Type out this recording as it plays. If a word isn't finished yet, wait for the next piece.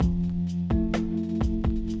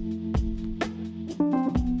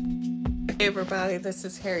Hey everybody, this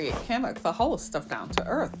is Harriet Kimmick, the host of Down to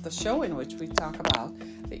Earth, the show in which we talk about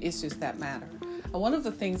the issues that matter. And one of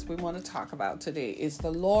the things we want to talk about today is the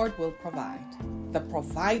Lord will provide, the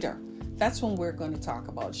provider. That's what we're going to talk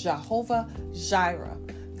about, Jehovah Jireh,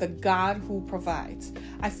 the God who provides.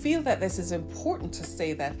 I feel that this is important to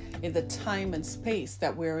say that in the time and space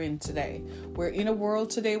that we're in today. We're in a world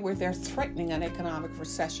today where they're threatening an economic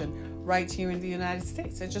recession right here in the United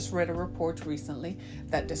States. I just read a report recently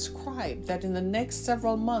that described that in the next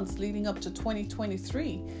several months leading up to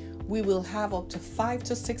 2023, we will have up to 5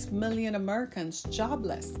 to 6 million Americans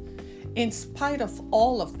jobless. In spite of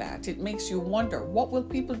all of that, it makes you wonder, what will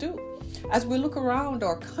people do? As we look around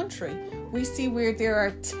our country, we see where there are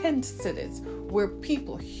tent cities, where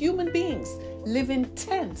people, human beings, live in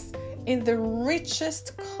tents in the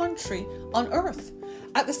richest country on earth.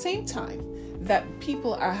 At the same time, that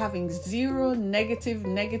people are having negative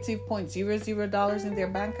 $0.00 in their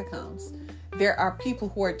bank accounts. There are people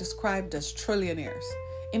who are described as trillionaires.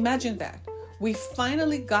 Imagine that. We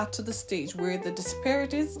finally got to the stage where the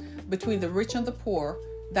disparities between the rich and the poor,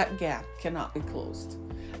 that gap cannot be closed.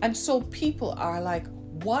 And so people are like,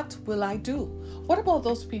 what will I do? What about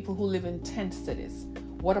those people who live in tent cities?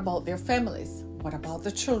 What about their families? What about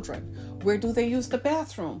the children? Where do they use the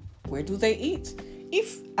bathroom? Where do they eat?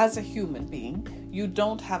 If, as a human being, you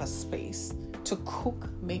don't have a space to cook,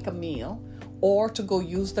 make a meal, or to go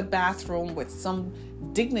use the bathroom with some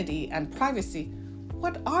dignity and privacy,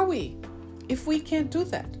 what are we if we can't do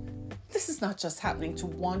that? This is not just happening to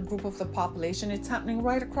one group of the population. It's happening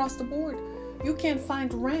right across the board. You can't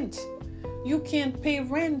find rent. You can't pay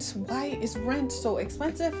rent. Why is rent so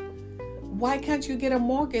expensive? Why can't you get a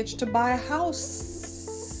mortgage to buy a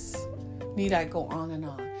house? Need I go on and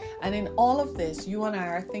on? And in all of this, you and I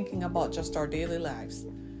are thinking about just our daily lives.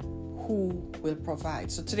 Who will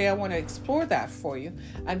provide? So today I want to explore that for you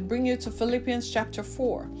and bring you to Philippians chapter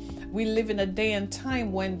 4. We live in a day and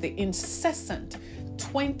time when the incessant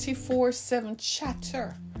 24/7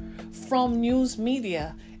 chatter from news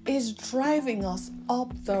media is driving us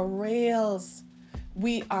up the rails.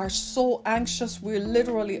 We are so anxious.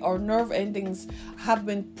 Our nerve endings have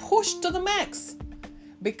been pushed to the max.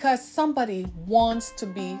 Because somebody wants to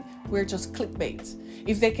be, we're just clickbait.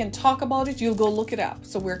 If they can talk about it, you'll go look it up.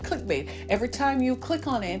 So we're clickbait. Every time you click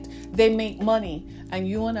on it, they make money. And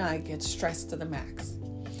you and I get stressed to the max.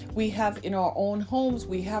 We have in our own homes,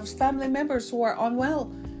 we have family members who are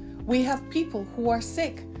unwell. We have people who are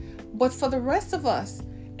sick. But for the rest of us,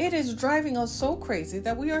 it is driving us so crazy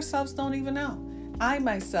that we ourselves don't even know. I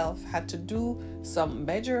myself had to do some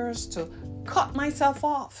measures to cut myself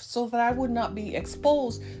off so that I would not be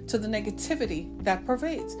exposed to the negativity that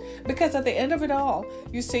pervades. Because at the end of it all,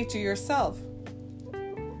 you say to yourself,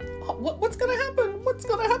 what's going to happen? What's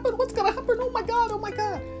going to happen? What's going to happen? Oh my God, oh my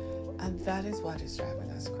God. And that is what is driving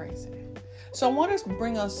us crazy. So I want to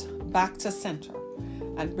bring us back to center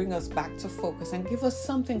and bring us back to focus and give us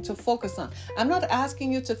something to focus on. I'm not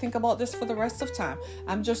asking you to think about this for the rest of time.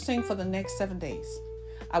 I'm just saying for the next 7 days.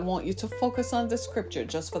 I want you to focus on the scripture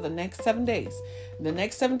just for the next 7 days. The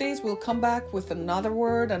next 7 days, we'll come back with another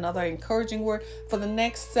word, another encouraging word. For the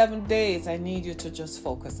next 7 days, I need you to just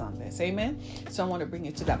focus on this. Amen? So I want to bring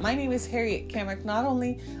you to that. My name is Harriet Kimmick. Not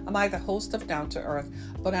only am I the host of Down to Earth,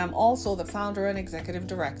 but I'm also the founder and executive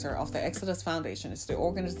director of the Exodus Foundation. It's the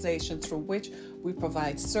organization through which we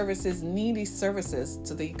provide services, needy services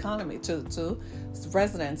to the economy, to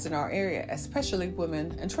residents in our area, especially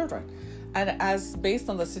women and children. And as based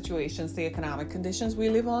on the situations, the economic conditions we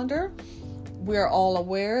live under, we're all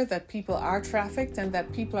aware that people are trafficked and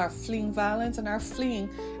that people are fleeing violence and are fleeing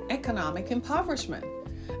economic impoverishment.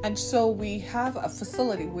 And so we have a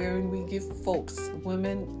facility wherein we give folks,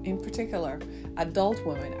 women in particular, adult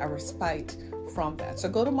women, a respite from that. So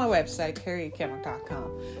go to my website,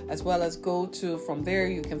 harrietkimmick.com, as well as from there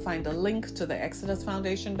you can find a link to the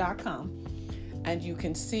exodusfoundation.com. And you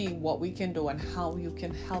can see what we can do and how you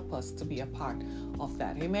can help us to be a part of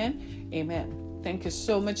that. Amen? Amen. Thank you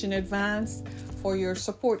so much in advance for your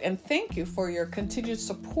support. And thank you for your continued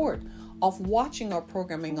support of watching our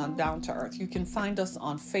programming on Down to Earth. You can find us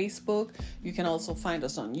on Facebook. You can also find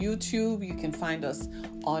us on YouTube. You can find us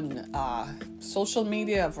on social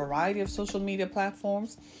media, a variety of social media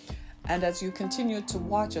platforms. And as you continue to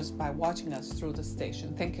watch us by watching us through the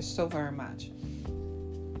station, thank you so very much.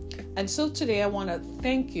 And so today I want to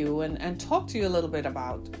thank you and talk to you a little bit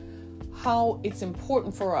about how it's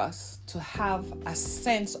important for us to have a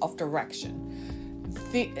sense of direction.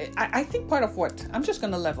 I think part of what, I'm just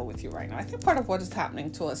going to level with you right now. I think part of what is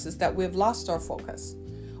happening to us is that we've lost our focus.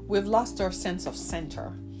 We've lost our sense of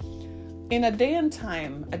center. In a day and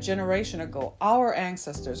time, a generation ago, our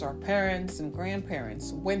ancestors, our parents and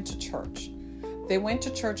grandparents went to church. They went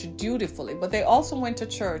to church dutifully, but they also went to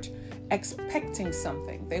church expecting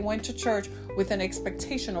something. They went to church with an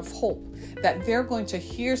expectation of hope that they're going to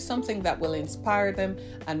hear something that will inspire them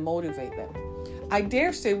and motivate them. I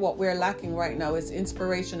dare say what we're lacking right now is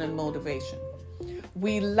inspiration and motivation.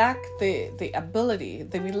 We lack the ability,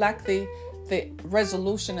 we lack the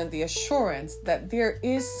resolution and the assurance that there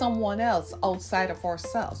is someone else outside of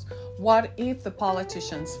ourselves. What if the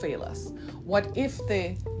politicians fail us? What if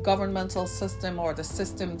the governmental system or the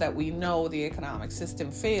system that we know, the economic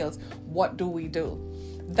system, fails? What do we do?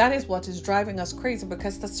 That is what is driving us crazy,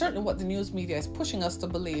 because that's certainly what the news media is pushing us to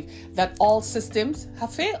believe, that all systems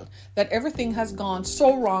have failed, that everything has gone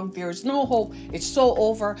so wrong, there's no hope, it's so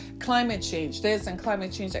over, climate change this and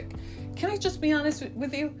climate change that. Can I just be honest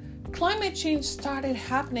with you? Climate change started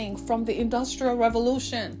happening from the Industrial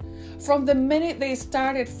Revolution. From the minute they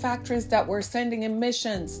started factories that were sending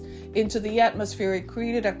emissions into the atmosphere, it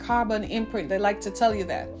created a carbon imprint. They like to tell you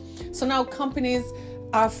that. So now companies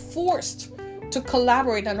are forced to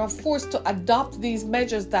collaborate and are forced to adopt these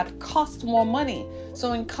measures that cost more money.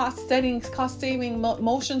 So in cost saving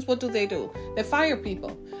motions, what do? They fire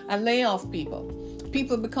people and lay off people.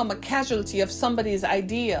 People become a casualty of somebody's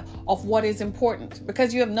idea of what is important.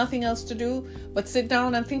 Because you have nothing else to do but sit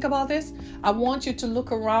down and think about this, I want you to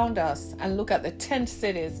look around us and look at the 10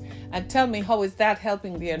 cities and tell me, how is that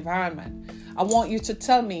helping the environment? I want you to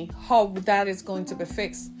tell me how that is going to be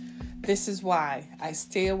fixed. This is why I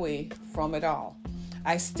stay away from it all.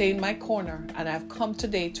 I stay in my corner, and I've come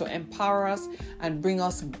today to empower us and bring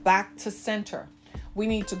us back to center. We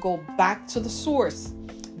need to go back to the source.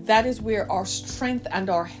 That is where our strength and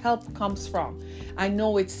our help comes from. I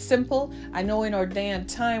know it's simple. I know in our day and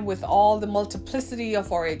time, with all the multiplicity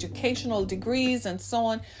of our educational degrees and so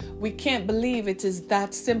on, we can't believe it is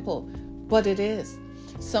that simple, but it is.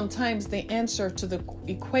 Sometimes the answer to the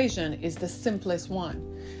equation is the simplest one.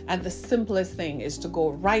 And the simplest thing is to go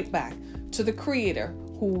right back to the Creator,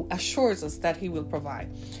 who assures us that He will provide.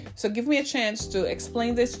 So give me a chance to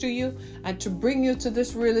explain this to you and to bring you to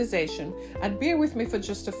this realization. And bear with me for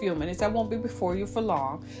just a few minutes. I won't be before you for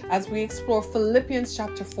long as we explore Philippians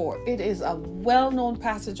chapter 4. It is a well-known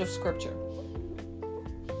passage of Scripture.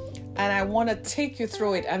 And I want to take you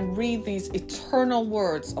through it and read these eternal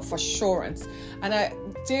words of assurance. And I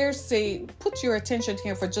dare say, put your attention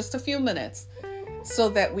here for just a few minutes so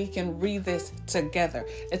that we can read this together.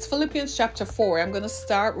 It's Philippians chapter 4. I'm going to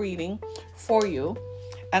start reading for you.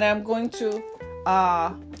 And I'm going to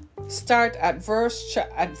start at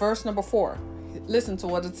verse number 4. Listen to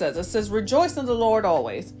what it says. It says, "Rejoice in the Lord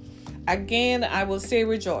always. Again, I will say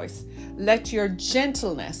rejoice. Let your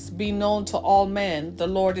gentleness be known to all men. The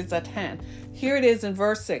Lord is at hand." Here it is in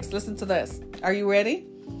verse 6. Listen to this. Are you ready?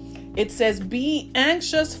 It says, "Be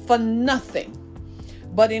anxious for nothing,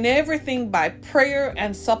 but in everything by prayer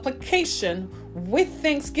and supplication with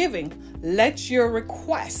thanksgiving, let your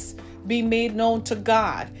requests be made known to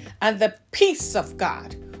God, and the peace of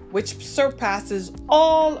God, which surpasses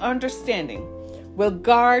all understanding, will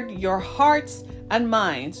guard your hearts and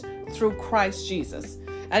minds through Christ Jesus."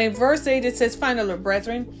 And in verse 8 it says, "Finally,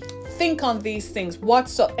 brethren, think on these things,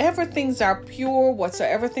 whatsoever things are pure,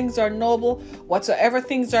 whatsoever things are noble, whatsoever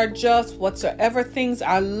things are just, whatsoever things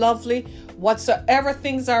are lovely, whatsoever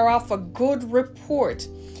things are of a good report.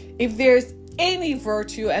 If there's any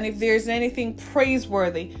virtue and if there's anything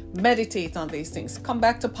praiseworthy, meditate on these things." Come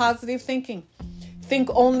back to positive thinking. Think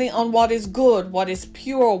only on what is good, what is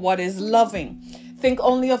pure, what is loving. Think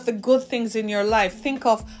only of the good things in your life. Think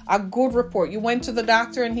of a good report. You went to the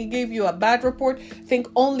doctor and he gave you a bad report. Think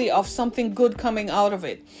only of something good coming out of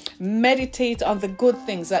it. Meditate on the good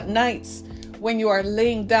things at nights when you are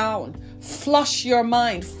laying down. Flush your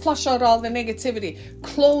mind. Flush out all the negativity.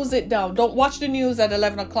 Close it down. Don't watch the news at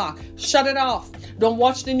 11 o'clock. Shut it off. Don't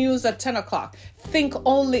watch the news at 10 o'clock. Think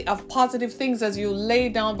only of positive things as you lay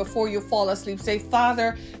down before you fall asleep. Say,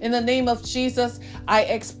 "Father, in the name of Jesus, I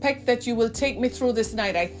expect that you will take me through this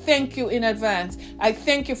night. I thank you in advance. I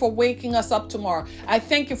thank you for waking us up tomorrow. I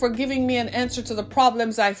thank you for giving me an answer to the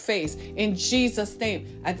problems I face. In Jesus'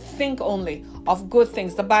 name." And think only of good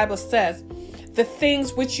things. The Bible says, "The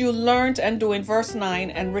things which you learned and do," in verse 9,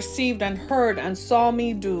 "and received and heard and saw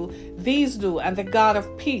me do, these do, and the God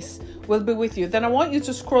of peace will be with you." Then I want you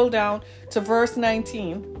to scroll down to verse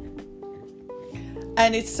 19.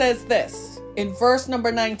 And it says this in verse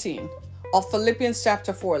number 19 of Philippians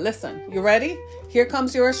chapter 4. Listen, you ready? Here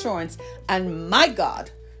comes your assurance. "And my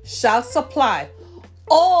God shall supply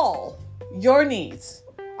all your needs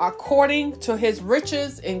according to his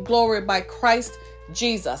riches in glory by Christ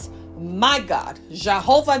Jesus." my God,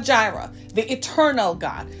 Jehovah Jireh, the eternal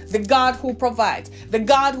God, the God who provides, the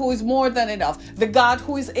God who is more than enough, the God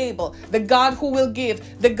who is able, the God who will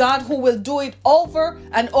give, the God who will do it over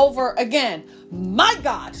and over again. My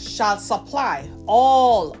God shall supply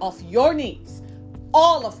all of your needs,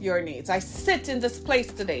 all of your needs. I sit in this place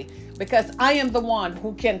today because I am the one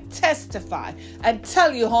who can testify and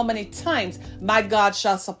tell you how many times my God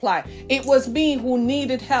shall supply. It was me who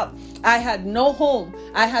needed help. I had no home.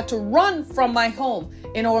 I had to run from my home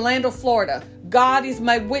in Orlando, Florida. God is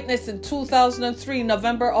my witness in 2003,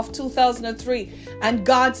 November of 2003, and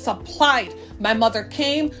God supplied. My mother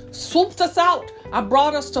came, swooped us out, and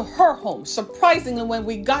brought us to her home. Surprisingly, when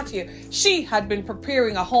we got here, she had been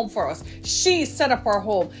preparing a home for us. She set up her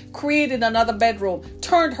home, created another bedroom,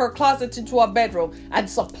 turned her closet into a bedroom, and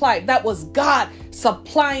supplied. That was God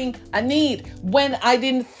supplying a need when I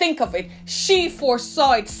didn't think of it. She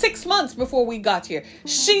foresaw it 6 months before we got here.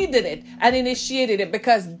 She did it and initiated it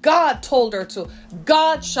because God told her to.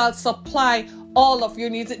 God shall supply all of your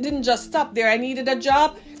needs. It didn't just stop there. I needed a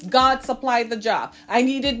job. God supplied the job. I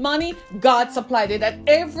needed money. God supplied it. At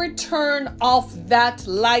every turn of that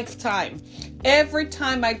lifetime, every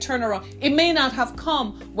time I turn around, it may not have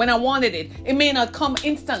come when I wanted it. It may not come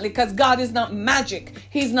instantly because God is not magic.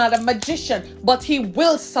 He's not a magician, but he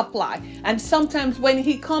will supply. And sometimes when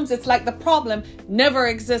he comes, it's like the problem never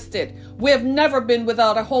existed. We have never been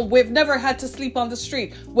without a home. We've never had to sleep on the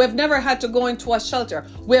street. We've never had to go into a shelter.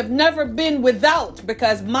 We have never been without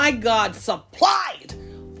because my God supplied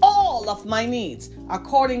all of my needs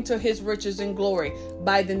according to his riches and glory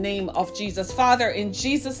by the name of Jesus. Father, in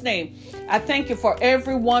Jesus' name, I thank you for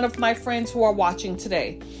every one of my friends who are watching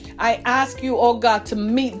today. I ask you, oh God, to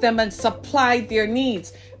meet them and supply their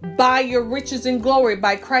needs by your riches and glory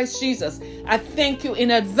by Christ Jesus. I thank you in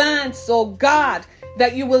advance, oh God,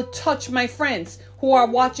 that you will touch my friends who are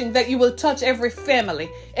watching, that you will touch every family,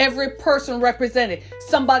 every person represented.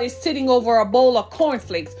 Somebody sitting over a bowl of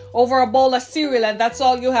cornflakes, over a bowl of cereal, and that's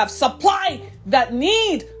all you have. Supply that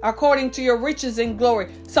need according to your riches and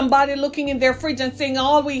glory. Somebody looking in their fridge and saying,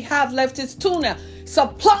 all we have left is tuna.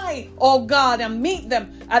 Supply, oh God, and meet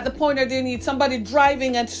them at the point of their need. Somebody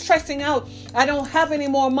driving and stressing out. I don't have any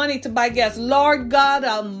more money to buy gas. Lord God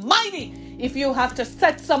Almighty, if you have to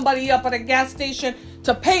set somebody up at a gas station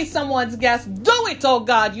to pay someone's gas, do it, oh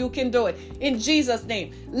God, you can do it. In Jesus'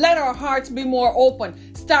 name, let our hearts be more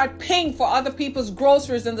open. Start paying for other people's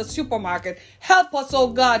groceries in the supermarket. Help us, oh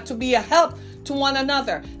God, to be a help to one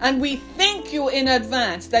another. And we thank you in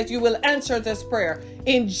advance that you will answer this prayer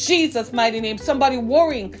in Jesus' mighty name. Somebody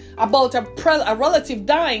worrying about a relative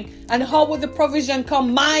dying and how will the provision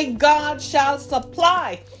come? My God shall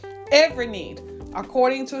supply every need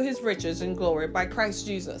according to his riches and glory by Christ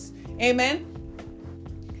Jesus. Amen.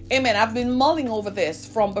 Amen. I've been mulling over this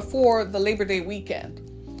from before the Labor Day weekend,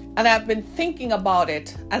 and I've been thinking about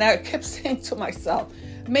it, and I kept saying to myself,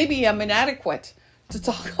 maybe I'm inadequate to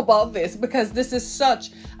talk about this because this is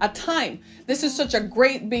such a time. This is such a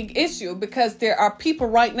great big issue because there are people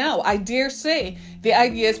right now, I dare say, the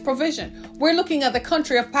idea is provision. We're looking at the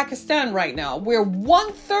country of Pakistan right now, where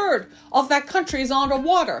 1/3 of that country is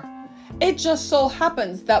underwater. It just so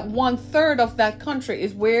happens that 1/3 of that country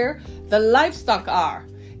is where the livestock are.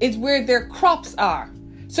 It's where their crops are.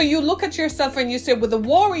 So you look at yourself and you say, with the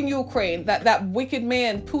war in Ukraine that wicked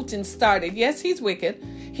man Putin started, yes, he's wicked.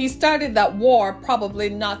 He started that war probably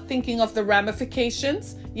not thinking of the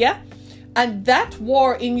ramifications. Yeah. And that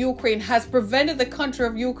war in Ukraine has prevented the country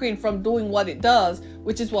of Ukraine from doing what it does,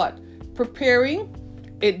 which is what? Preparing.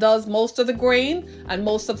 It does most of the grain and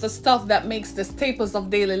most of the stuff that makes the staples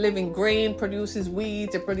of daily living. Grain produces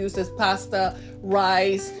wheat, it produces pasta,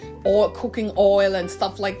 rice, or cooking oil and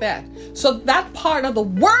stuff like that. So that part of the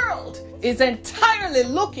world is entirely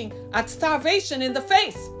looking at starvation in the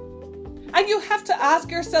face. And you have to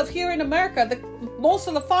ask yourself, here in America, most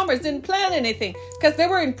of the farmers didn't plant anything because they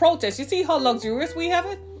were in protest. You see how luxurious we have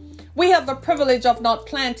it? We have the privilege of not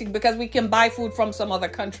planting because we can buy food from some other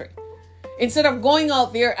country. Instead of going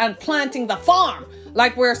out there and planting the farm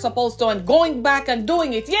like we're supposed to and going back and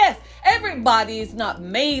doing it. Yes, everybody is not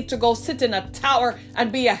made to go sit in a tower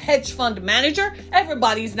and be a hedge fund manager.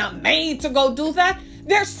 Everybody's not made to go do that.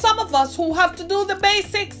 There's some of us who have to do the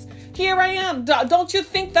basics. Here I am. Don't you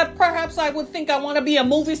think that perhaps I would think I want to be a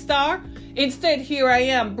movie star? Instead, here I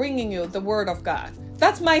am bringing you the word of God.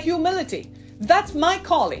 That's my humility. That's my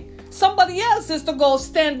calling. Somebody else is to go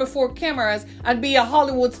stand before cameras and be a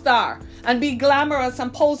Hollywood star and be glamorous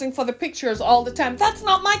and posing for the pictures all the time. That's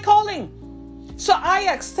not my calling. So I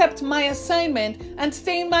accept my assignment and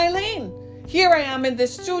stay in my lane. Here I am in the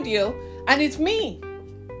studio and it's me.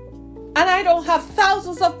 And I don't have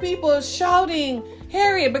thousands of people shouting,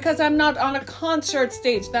 Harriet, because I'm not on a concert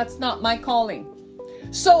stage. That's not my calling.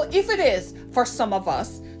 So if it is for some of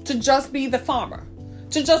us to just be the farmer,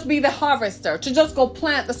 to just be the harvester, to just go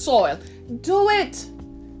plant the soil, do it.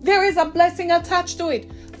 There is a blessing attached to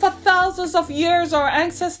it. For thousands of years, our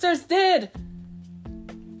ancestors did.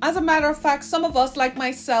 As a matter of fact, some of us, like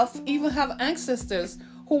myself, even have ancestors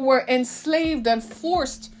who were enslaved and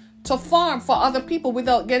forced to farm for other people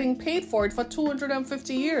without getting paid for it for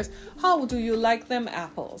 250 years. How do you like them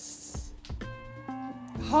apples?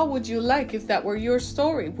 How would you like if that were your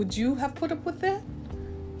story? Would you have put up with that?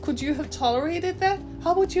 Could you have tolerated that?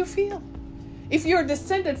 How would you feel? If you're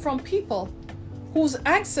descended from people whose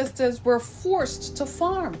ancestors were forced to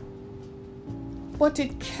farm, but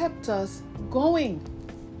it kept us going.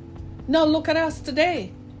 Now look at us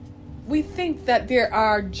today. We think that there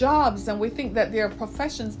are jobs and we think that there are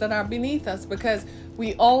professions that are beneath us because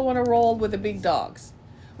we all want to roll with the big dogs.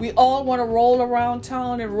 We all want to roll around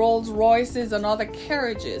town in Rolls Royces and other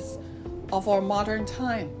carriages of our modern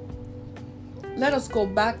time. Let us go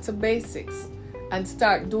back to basics and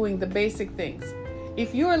start doing the basic things.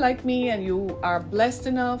 If you are like me and you are blessed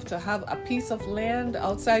enough to have a piece of land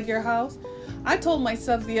outside your house, I told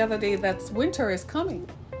myself the other day that winter is coming.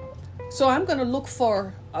 So I'm going to look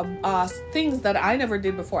for things that I never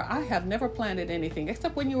did before. I have never planted anything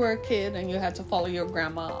except when you were a kid and you had to follow your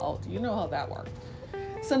grandma out. You know how that worked.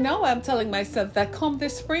 So now I'm telling myself that come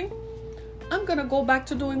this spring, I'm going to go back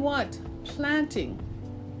to doing what? Planting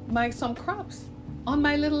some crops on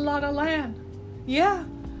my little lot of land. Yeah,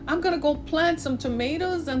 I'm going to go plant some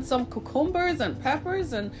tomatoes and some cucumbers and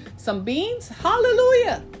peppers and some beans.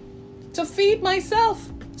 Hallelujah. To feed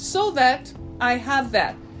myself so that I have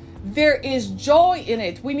that. There is joy in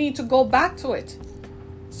it. We need to go back to it.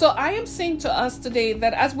 So I am saying to us today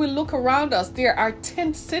that as we look around us, there are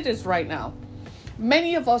tent cities right now.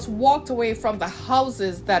 Many of us walked away from the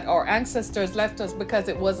houses that our ancestors left us because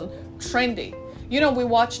it wasn't trendy. You know, we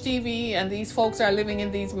watch TV and these folks are living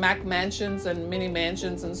in these Mac mansions and mini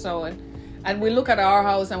mansions and so on. And we look at our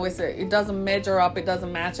house and we say, it doesn't measure up, it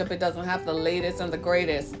doesn't match up, it doesn't have the latest and the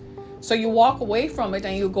greatest. So you walk away from it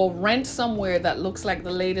and you go rent somewhere that looks like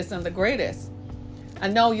the latest and the greatest.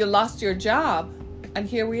 And now you lost your job and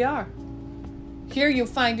here we are. Here you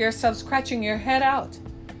find yourself scratching your head out.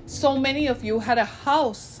 So many of you had a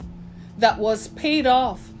house that was paid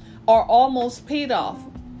off or almost paid off,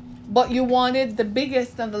 but you wanted the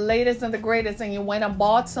biggest and the latest and the greatest and you went and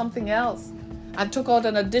bought something else and took out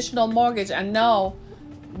an additional mortgage, and now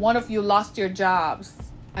one of you lost your jobs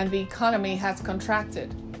and the economy has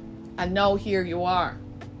contracted. And now here you are.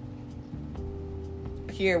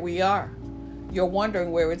 Here we are. You're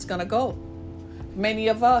wondering where it's going to go. Many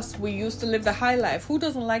of us, we used to live the high life. Who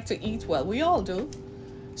doesn't like to eat well? We all do.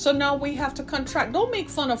 So now we have to contract. Don't make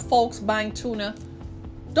fun of folks buying tuna.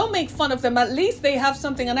 Don't make fun of them. At least they have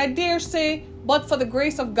something. And I dare say, but for the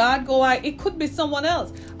grace of God, it could be someone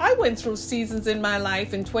else. I went through seasons in my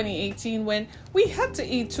life in 2018 when we had to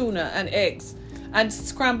eat tuna and eggs and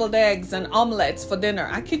scrambled eggs and omelets for dinner.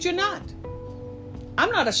 I kid you not.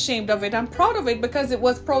 I'm not ashamed of it. I'm proud of it because it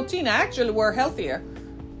was protein. I actually were healthier,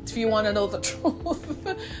 if you want to know the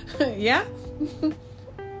truth. Yeah?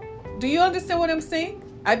 Do you understand what I'm saying?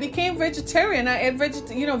 I became vegetarian. I ate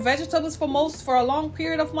vegetables for a long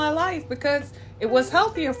period of my life because it was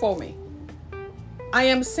healthier for me. I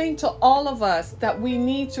am saying to all of us that we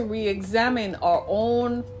need to re-examine our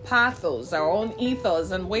own pathos, our own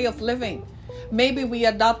ethos and way of living. Maybe we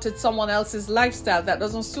adopted someone else's lifestyle that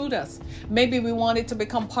doesn't suit us. Maybe we wanted to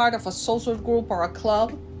become part of a social group or a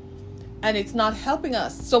club, and it's not helping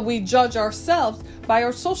us. So we judge ourselves by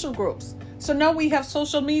our social groups. So now we have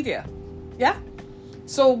social media. Yeah?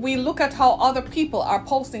 So we look at how other people are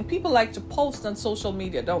posting. People like to post on social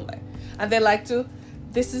media, don't they? And they like to,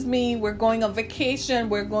 this is me, we're going on vacation,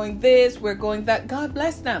 we're going this, we're going that. God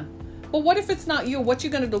bless them. But what if it's not you? What you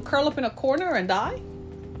going to do? Curl up in a corner and die?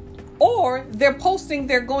 Or they're posting,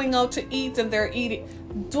 they're going out to eat and they're eating.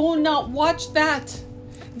 Do not watch that.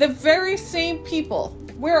 The very same people,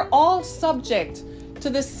 we're all subject to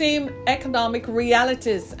the same economic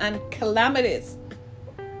realities and calamities.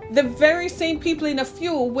 The very same people in a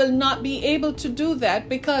few will not be able to do that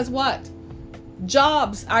because what?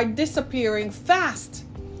 Jobs are disappearing fast.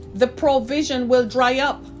 The provision will dry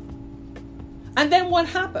up. And then what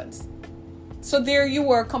happens? So there you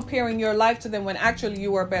were comparing your life to them when actually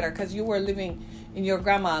you were better because you were living in your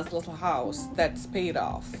grandma's little house that's paid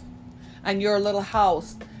off. And your little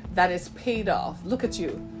house that is paid off. Look at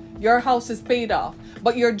you. Your house is paid off.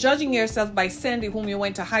 But you're judging yourself by Sandy, whom you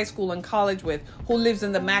went to high school and college with, who lives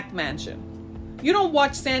in the Mac mansion. You don't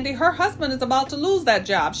watch Sandy. Her husband is about to lose that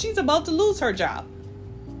job. She's about to lose her job.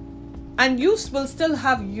 And you will still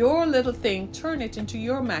have your little thing, turn it into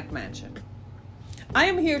your Mac mansion. I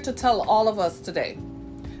am here to tell all of us today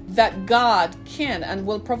that God can and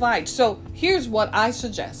will provide. So here's what I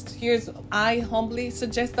suggest. I humbly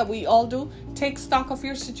suggest that we all do. Take stock of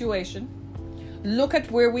your situation. Look at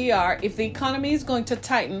where we are. If the economy is going to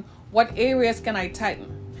tighten, what areas can I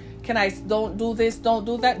tighten? Can I don't do this, don't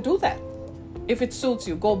do that? Do that. If it suits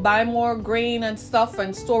you, go buy more grain and stuff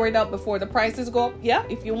and store it up before the prices go up. Yeah,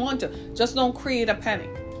 if you want to. Just don't create a panic.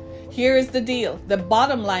 Here is the deal. The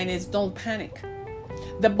bottom line is don't panic.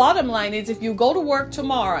 The bottom line is if you go to work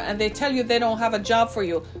tomorrow and they tell you they don't have a job for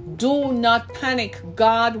you, do not panic.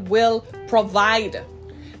 God will provide.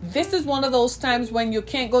 This is one of those times when you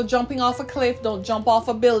can't go jumping off a cliff. Don't jump off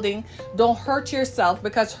a building. Don't hurt yourself,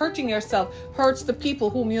 because hurting yourself hurts the people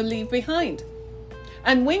whom you leave behind.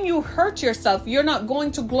 And when you hurt yourself, you're not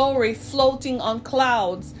going to glory floating on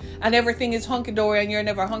clouds and everything is hunky-dory and you're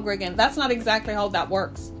never hungry again. That's not exactly how that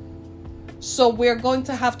works. So we're going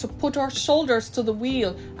to have to put our shoulders to the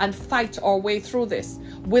wheel and fight our way through this.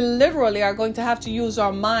 We literally are going to have to use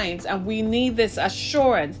our minds, and we need this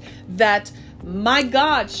assurance that my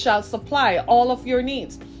God shall supply all of your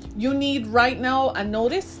needs. You need right now a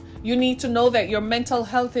notice. You need to know that your mental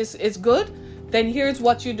health is good. Then here's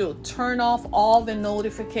what you do. Turn off all the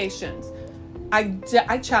notifications.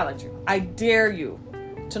 I challenge you. I dare you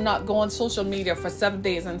to not go on social media for 7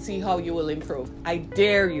 days and see how you will improve. I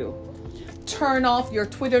dare you. Turn off your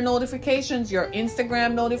Twitter notifications, your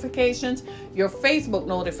Instagram notifications, your Facebook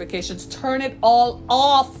notifications. Turn it all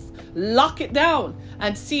off. Lock it down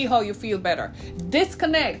and see how you feel better.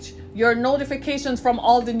 Disconnect your notifications from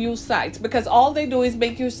all the news sites, because all they do is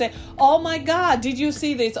make you say, oh my God, did you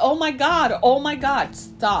see this? Oh my God, oh my God.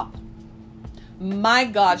 Stop. My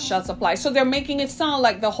God shall supply. So they're making it sound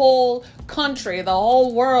like the whole country, the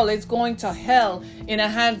whole world is going to hell in a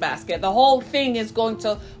handbasket. The whole thing is going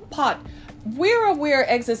to pot. We're aware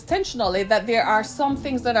existentially that there are some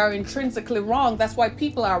things that are intrinsically wrong. That's why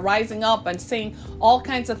people are rising up and saying all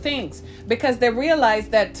kinds of things, because they realize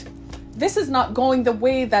that this is not going the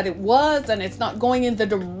way that it was, and it's not going in the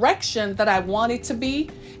direction that I want it to be.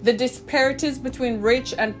 The disparities between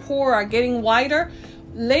rich and poor are getting wider.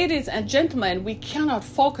 Ladies and gentlemen, we cannot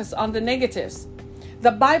focus on the negatives.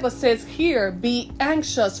 The Bible says here, be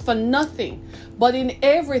anxious for nothing, but in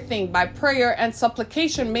everything by prayer and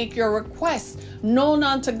supplication make your requests known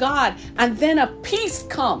unto God, and then a peace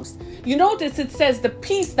comes. You notice it says the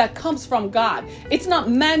peace that comes from God. It's not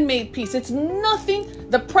man-made peace. It's nothing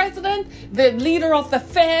the president, the leader of the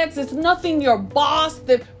feds, it's nothing your boss,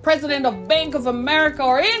 the president of Bank of America,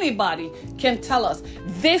 or anybody can tell us.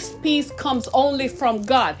 This peace comes only from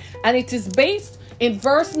God, and it is based in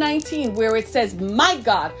verse 19, where it says, my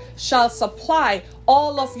God shall supply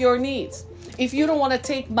all of your needs. If you don't want to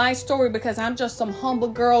take my story because I'm just some humble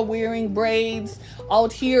girl wearing braids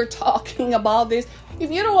out here talking about this,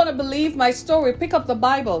 if you don't want to believe my story, pick up the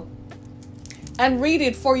Bible and read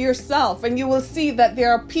it for yourself, and you will see that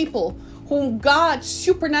there are people whom God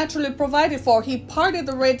supernaturally provided for. He parted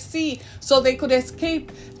the Red Sea so they could escape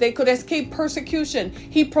persecution.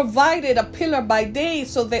 He provided a pillar by day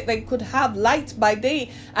so that they could have light by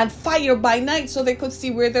day and fire by night so they could see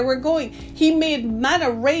where they were going. He made manna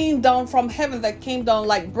rain down from heaven that came down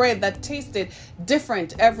like bread that tasted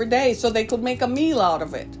different every day so they could make a meal out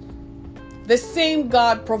of it. The same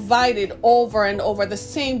God provided over and over. The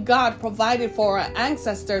same God provided for our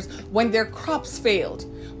ancestors when their crops failed,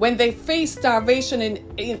 when they faced starvation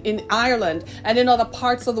in Ireland and in other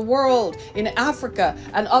parts of the world, in Africa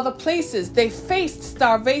and other places. They faced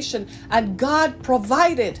starvation and God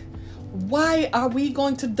provided. Why are we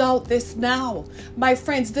going to doubt this now? My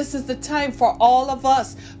friends, this is the time for all of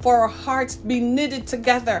us, for our hearts to be knitted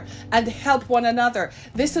together and help one another.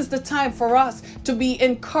 This is the time for us to be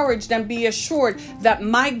encouraged and be assured that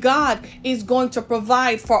my God is going to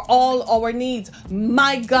provide for all our needs.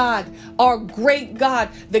 My God, our great God,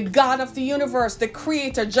 the God of the universe, the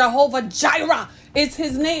creator, Jehovah Jireh is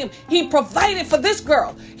his name. He provided for this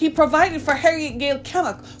girl. He provided for Harriet Gail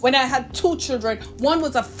Kemmock when I had two children. One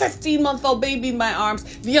was a 15-month-old baby in my arms.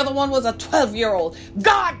 The other one was a 12-year-old.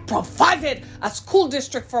 God provided a school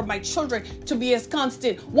district for my children to be as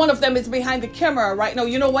constant. One of them is behind the camera right now.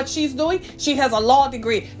 You know what she's doing? She has a law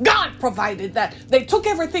degree. God provided that. They took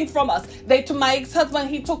everything from us. To my ex-husband,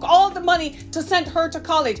 he took all the money to send her to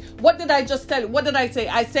college. What did I just tell you? What did I say?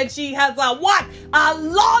 I said she has a what? A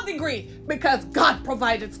law degree, because God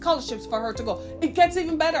provided scholarships for her to go. It gets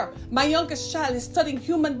even better. My youngest child is studying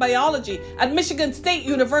human biology at Michigan State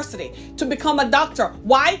University. away to become a doctor.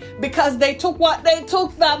 Why? Because they took what? They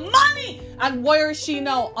took the money. And where is she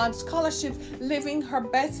now? On scholarships, living her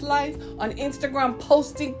best life on Instagram,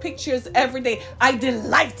 posting pictures every day. I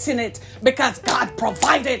delight in it because God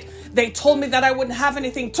provided. They told me that I wouldn't have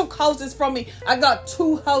anything, took houses from me. I got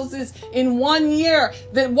 2 houses in 1 year.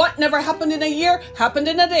 Then what never happened in a year happened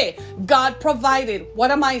in a day. God provided. What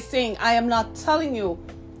am I saying? I am not telling you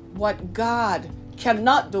what God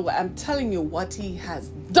cannot do. I'm telling you what he has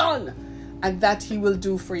done and that he will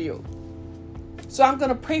do for you. So I'm going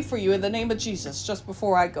to pray for you in the name of Jesus just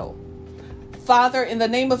before I go. Father, in the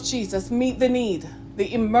name of Jesus, meet the need,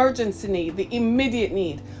 the emergency need, the immediate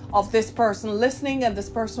need of this person listening and this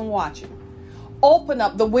person watching. Open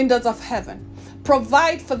up the windows of heaven.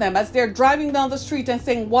 Provide for them as they're driving down the street and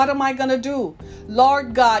saying, what am I going to do?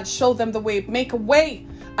 Lord God, show them the way. Make a way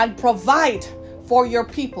and provide for your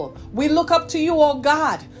people. We look up to you, oh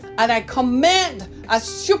God, and I command a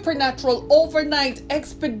supernatural, overnight,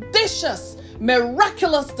 expeditious,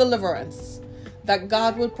 miraculous deliverance that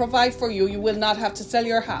God will provide for you. You will not have to sell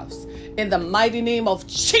your house. In the mighty name of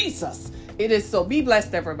Jesus, it is so. Be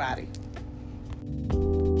blessed, everybody.